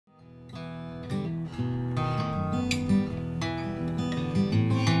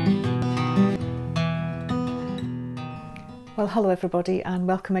Well, hello everybody, and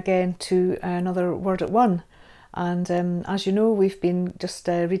welcome again to another Word at One. And as you know, we've been just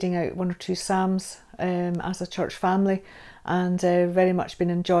reading out one or two Psalms as a church family, and very much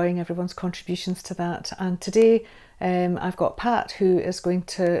been enjoying everyone's contributions to that. And today I've got Pat, who is going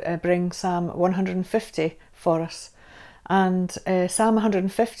to bring Psalm 150 for us. And Psalm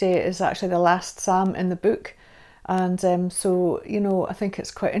 150 is actually the last Psalm in the book. And so, you know, I think it's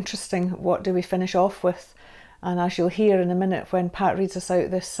quite interesting, what do we finish off with? And as you'll hear in a minute when Pat reads us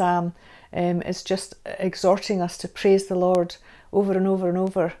out this psalm, it's just exhorting us to praise the Lord over and over and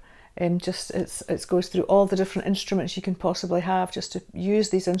over. It goes through all the different instruments you can possibly have, just to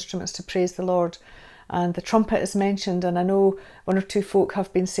use these instruments to praise the Lord. And the trumpet is mentioned, and I know one or two folk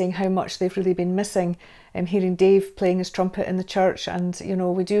have been saying how much they've really been missing hearing Dave playing his trumpet in the church. And, you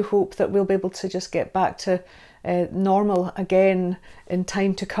know, we do hope that we'll be able to just get back to normal again in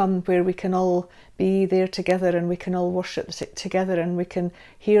time to come, where we can all be there together and we can all worship together, and we can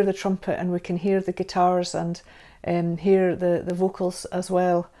hear the trumpet and we can hear the guitars and hear the vocals as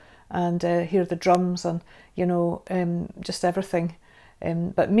well, and hear the drums and, you know, just everything.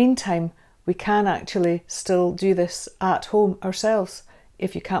 But meantime, we can actually still do this at home ourselves.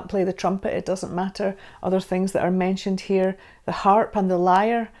 If you can't play the trumpet, it doesn't matter. Other things that are mentioned here, the harp and the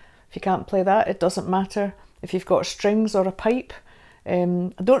lyre, if you can't play that, it doesn't matter. If you've got strings or a pipe,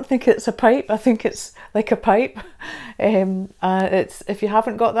 I don't think it's a pipe, I think it's like a pipe. If you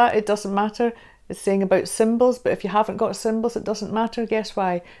haven't got that, it doesn't matter. It's saying about cymbals, but if you haven't got cymbals, it doesn't matter. Guess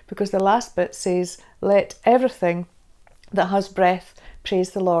why? Because the last bit says, let everything that has breath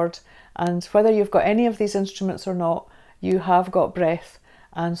praise the Lord. And whether you've got any of these instruments or not, you have got breath.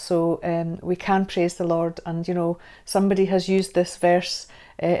 And so we can praise the Lord. And, you know, somebody has used this verse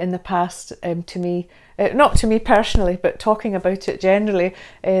in the past to me, not to me personally, but talking about it generally,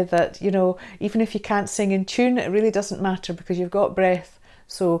 that, you know, even if you can't sing in tune, it really doesn't matter because you've got breath.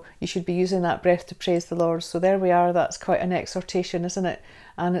 So you should be using that breath to praise the Lord. So there we are. That's quite an exhortation, isn't it?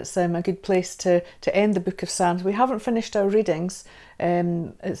 And it's a good place to end the book of Psalms. We haven't finished our readings.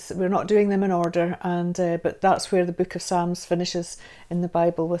 We're not doing them in order, and but that's where the book of Psalms finishes in the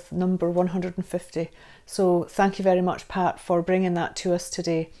Bible, with number 150. So thank you very much, Pat, for bringing that to us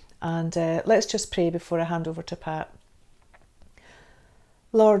today. And let's just pray before I hand over to Pat.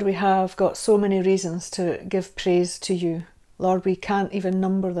 Lord, we have got so many reasons to give praise to you. Lord, we can't even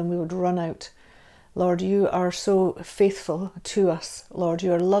number them, we would run out. Lord, you are so faithful to us. Lord,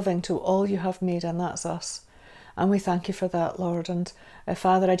 you are loving to all you have made, and that's us. And we thank you for that, Lord. And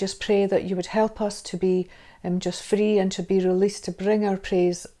Father, I just pray that you would help us to be just free and to be released to bring our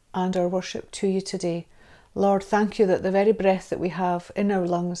praise and our worship to you today. Lord, thank you that the very breath that we have in our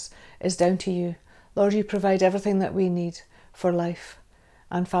lungs is down to you. Lord, you provide everything that we need for life.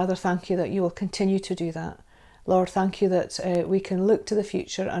 And Father, thank you that you will continue to do that. Lord, thank you that we can look to the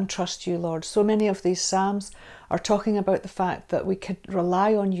future and trust you, Lord. So many of these Psalms are talking about the fact that we can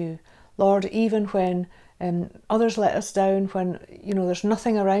rely on you, Lord, even when others let us down, when, you know, there's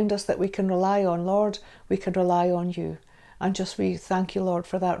nothing around us that we can rely on. Lord, we can rely on you. And just we thank you, Lord,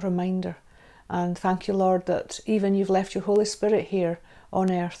 for that reminder. And thank you, Lord, that even you've left your Holy Spirit here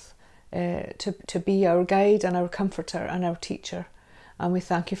on earth to be our guide and our comforter and our teacher. And we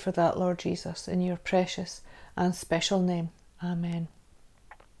thank you for that, Lord Jesus, in your precious and special name. Amen.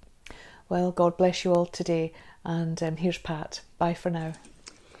 Well, God bless you all today. And here's Pat. Bye for now.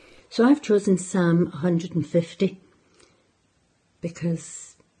 So I've chosen Psalm 150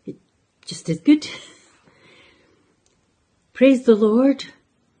 because it just is good. Praise the Lord.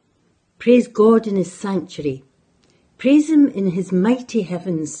 Praise God in his sanctuary. Praise him in his mighty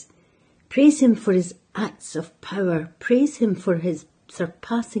heavens. Praise him for his acts of power. Praise him for his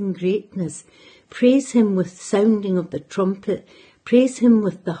surpassing greatness. Praise him with sounding of the trumpet. Praise him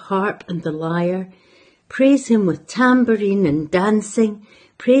with the harp and the lyre. Praise him with tambourine and dancing.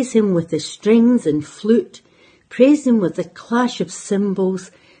 Praise him with the strings and flute. Praise him with the clash of cymbals.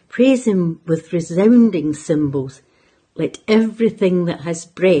 Praise him with resounding cymbals. Let everything that has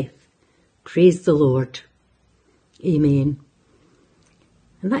breath praise the Lord. Amen.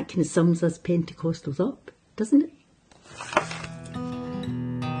 And that kind of sums us Pentecostals up, doesn't it?